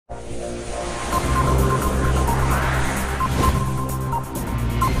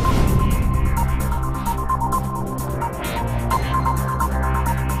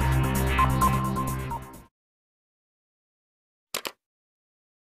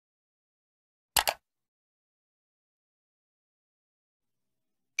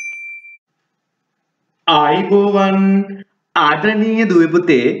ආයිබෝවන් ආදරණීය දුවේ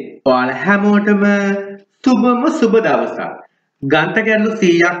පුතේ ඔයාලා හැමෝටම සුබ දවසක්. ගන්ත ගැටළු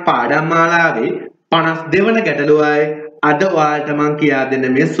 100ක් පාඩම් මාලාවේ 52 වන ගැටලුවයි අද ඔයාලට මම කියා දෙන්න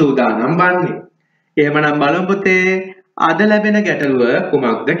මේ සූදානම් වන්නේ. එහෙමනම් බලමු පුතේ අද ලැබෙන ගැටලුව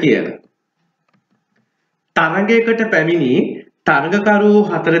කුමක්ද කියලා. තරඟයකට පැමිණි තරඟකරු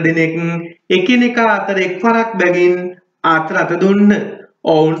 4 දෙනෙක් එකිනෙකා අතර එක්වරක් බැගින් අත දුන්න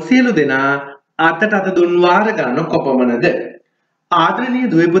ඔවුන් සියලු දෙනා අත දුන් වාර ගන්න කොපමණද? ආදරණීය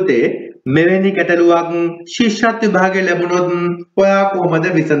දුවේ පුතේ මෙවැනි ගැටලුවක් ශිෂ්‍යත්ව විභාගයේ ලැබුණොත් ඔයා කොහොමද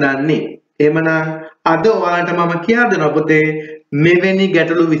විසඳන්නේ? එහෙමනම් අද ඔයාලට මම කියා දෙනවා පුතේ මෙවැනි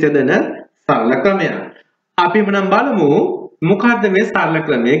ගැටලු විසඳන සරල ක්‍රමයක්. අපි මනම් බලමු මොකක්ද මේ සරල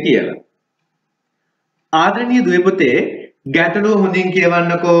ක්‍රමය කියලා. ආදරණීය දුවේ පුතේ ගැටලුව හොඳින්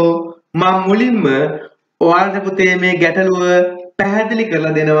කියවන්නකෝ. මම මුලින්ම ඔයාලට පුතේ මේ ගැටලුව පැහැදිලි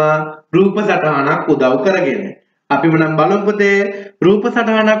කරලා දෙනවා රූප සටහනක් උදව් කරගෙන. අපි මනම් බලමු පුතේ රූප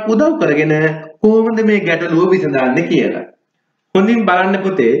සටහනක් උදව් කරගෙන කොහොමද මේ ගැටලුව විසඳන්නේ කියලා. හොඳින් බලන්න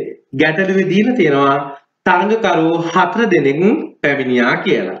පුතේ ගැටලුවේ දීලා තියෙනවා තරඟකරු 4 දෙනෙක් පැමිණියා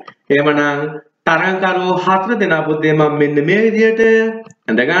කියලා. එහෙමනම් තරඟකරු 4 දෙනා පුතේ මම මෙන්න මේ විදිහට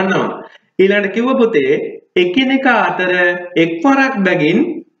ඇඳ ගන්නවා. ඊළඟට කිව්ව පුතේ එකිනෙකා අතර එක්වරක් බැගින්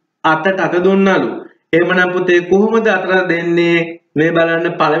අත දුන්නලු. එහෙමනම් පුතේ කොහොමද අතර දෙන්නේ? මේ බලන්න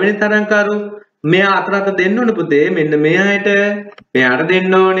පළවෙනි තරඟකරු මෙයා අත දෙන්න ඕනේ පුතේ මෙන්න මෙයාට මෙයාට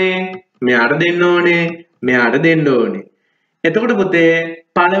දෙන්න ඕනේ මෙයාට දෙන්න ඕනේ මෙයාට දෙන්න ඕනේ. එතකොට පුතේ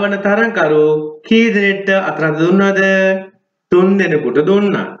පළවෙනි තරඟකරු කී දෙනෙක්ට අත දුන්නද? 3 දෙනෙකුට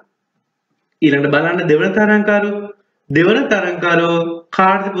දුන්නා. ඊළඟට බලන්න දෙවන තරඟකරු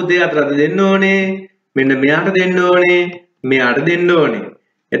කාටද පුතේ අත දෙන්න ඕනේ? මෙන්න මෙයාට දෙන්න ඕනේ මෙයාට දෙන්න ඕනේ.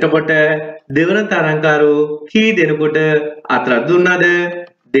 එතකොට දෙවන තරඟකරු කී දෙනෙකුට අත දුන්නද?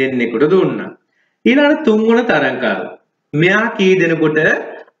 දෙන්නෙකුට දුන්නා. ඊළඟ තුන්වන තරඟකරු මෙයා කී දෙනෙකුට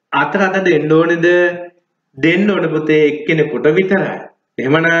අත දෙන්න ඕනේද? දෙන්න ඕන පුතේ එක්කෙනෙකුට විතරයි.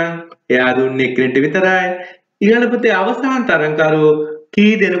 එහෙමනම් එයා දුන්නේ එක්කෙනෙකුට විතරයි. ඊළඟ පුතේ අවසාන තරඟකරු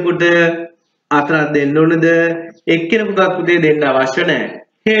කී දෙනෙකුට අත දෙන්න ඕනේද? එක්කෙනෙකුට පුතේ දෙන්න අවශ්‍ය නැහැ.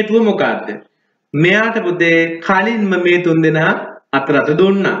 හේතුව මොකද්ද? මෙයාට පුතේ කලින්ම මේ තුන් දෙනා අත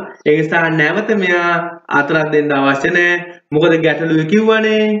දුන්නා. ඒ නිසා නැවත මෙයා අත දෙන්න අවශ්‍ය නැහැ. මොකද ගැටලුවේ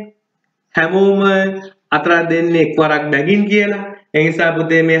කිව්වනේ හැමෝම අත දෙන්නේ එක්වරක් බැගින් කියලා. ඒ නිසා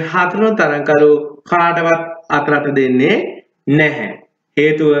පුතේ මේ 4 තරඟකරු කාටවත් අත දෙන්නේ නැහැ.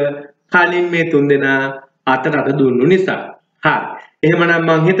 හේතුව කලින් මේ තුන් දෙනා අත දුන්නු නිසා. හරි. එහෙමනම්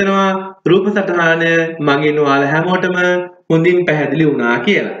මම හිතනවා රූප සටහන මගින් ඔයාලා හැමෝටම හොඳින් පැහැදිලි වුණා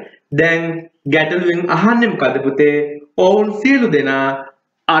කියලා. දැන් ගැටලුවෙන් අහන්නේ මොකද පුතේ? ඔවුන් සියලු දෙනා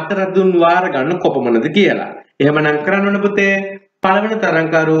අත දුන් වාර ගන්න කොපමණද කියලා. එහෙමනම් කරන්න ඕන පුතේ පළවෙනි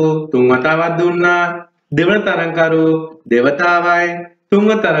තරඟකරු 3 වතාවක් දුන්නා. දෙවන තරඟකරු 2 වතාවයි.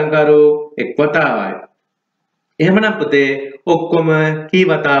 තුන්වෙනි තරඟකරු 1 වතාවයි. එහෙමනම් පුතේ ඔක්කොම කී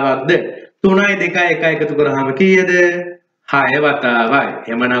වතාවක්ද? 3යි 2යි 1යි එකතු කරාම කීයද? 6 වතාවයි.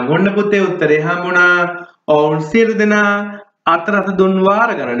 එහෙමනම් ඔන්න පුතේ උත්තරේ හම්බුණා. ඔවුන් සියලු දෙනා අත දුන් වාර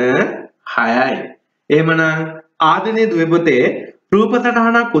ගණන 6යි. එහෙමනම් ආදරණීය දුවේ පුතේ රූප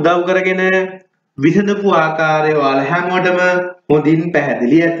සටහනක් උදව් කරගෙන විසඳපු ආකාරය ඔයාලා හැමෝටම හොඳින්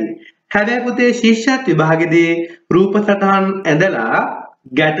පැහැදිලි ඇති. හැබැයි පුතේ ශිෂ්‍යත්ව විභාගෙදී රූප සටහන් ඇඳලා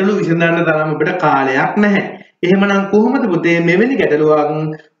ගැටලු විසඳන්න තරම් අපිට කාලයක් නැහැ. එහෙමනම් කොහොමද පුතේ මෙවැනි ගැටලුවක්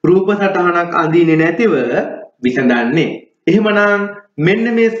රූප සටහනක් අඳින්නේ නැතිව විසඳන්නේ? එහෙමනම් මෙන්න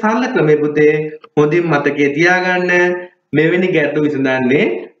මේ සරල ක්‍රමය පුතේ හොඳින් මතකයේ තියාගන්න. මෙවැනි ගැටලු විසඳන්නේ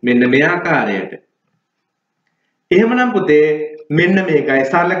මෙන්න මේ ආකාරයට. එහෙමනම් පුතේ මෙන්න මේකයි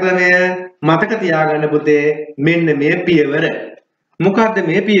සරල ක්‍රමය. මතක තියාගන්න පුතේ මෙන්න මේ පියවර. මොකද්ද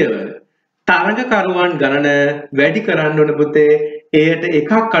මේ පියවර? තරඟකරුවන් ගණන වැඩි කරන්න ඕන පුතේ එයට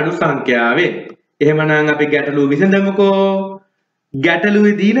එකක් අඩු සංඛ්‍යාවෙන්. එහෙමනම් අපි ගැටලුව විසඳමුකෝ.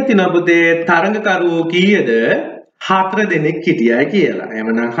 ගැටලුවේ දීලා තියෙනවා පුතේ තරඟකරුවෝ කීයද? 4 දෙනෙක් හිටියයි කියලා.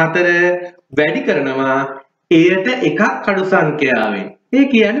 එහෙමනම් 4 වැඩි කරනවා එයට එකක් අඩු සංඛ්‍යාවෙන්. ඒ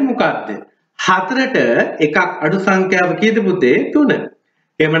කියන්නේ මොකක්ද? 4ට එකක් අඩු සංඛ්‍යාව කීයද පුතේ? 3.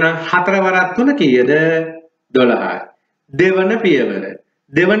 එහෙමනම් 4 වරක් 3 කීයද? 12යි.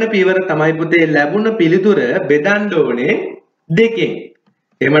 දෙවන පියවර තමයි පුතේ ලැබුණ පිළිතුර බෙදන්න ඕනේ 2කින්.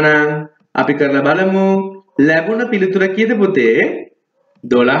 එහෙමනම් අපි කරලා බලමු. ලැබුණ පිළිතුර කීයද පුතේ?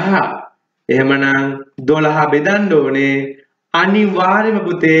 12. එහෙමනම් 12 බෙදන්න ඕනේ අනිවාර්යයෙන්ම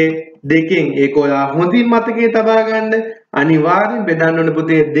පුතේ 2කින්. ඒක ඔයා හොඳින් මතකයේ තබා ගන්න. අනිවාර්යෙන් බෙදන්න ඕනේ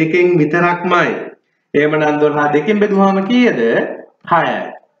පුතේ 2කින් විතරක්මයි. එහෙමනම් 12 2කින් බෙදුවාම කීයද? 6යි.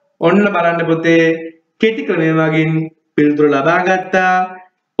 ඔන්න බලන්න පුතේ කෙටි ක්‍රමය වලින් පිළිතුර ලබා ගත්තා.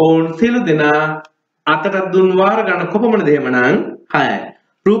 ඔවුන් සියලු දෙනා අතට දුන් වාර ගන්න කොපමණද එහෙමනම් 6යි.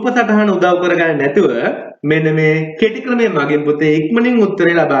 රූප සටහන උදව් කරගන්න නැතුව මෙන්න මේ කෙටි ක්‍රමයේ මගින් පුතේ ඉක්මනින්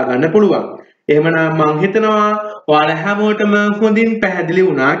උත්තරේ ලබා ගන්න පුළුවන්. එහෙමනම් මම හිතනවා ඔයාලා හැමෝටම හොඳින් පැහැදිලි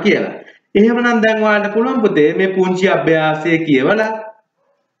වුණා කියලා. එහෙමනම් දැන් ඔයාලට පුළුවන් පුතේ මේ පුංචි අභ්‍යාසය කියවලා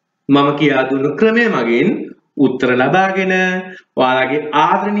මම කියා දුන්නු ක්‍රමය මගින් උත්තර ලබාගෙන ඔයාලගේ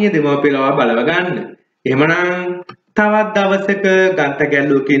ආදරණීය දෙමව්පියලා බලව ගන්න. එහෙමනම් තවත් දවසක ගන්ත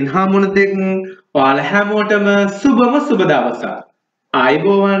ගැල්ලුවකින් හමුන දෙක් ඔයාලා හැමෝටම සුබම සුබ දවසක්.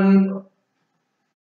 ආයුබෝවන්.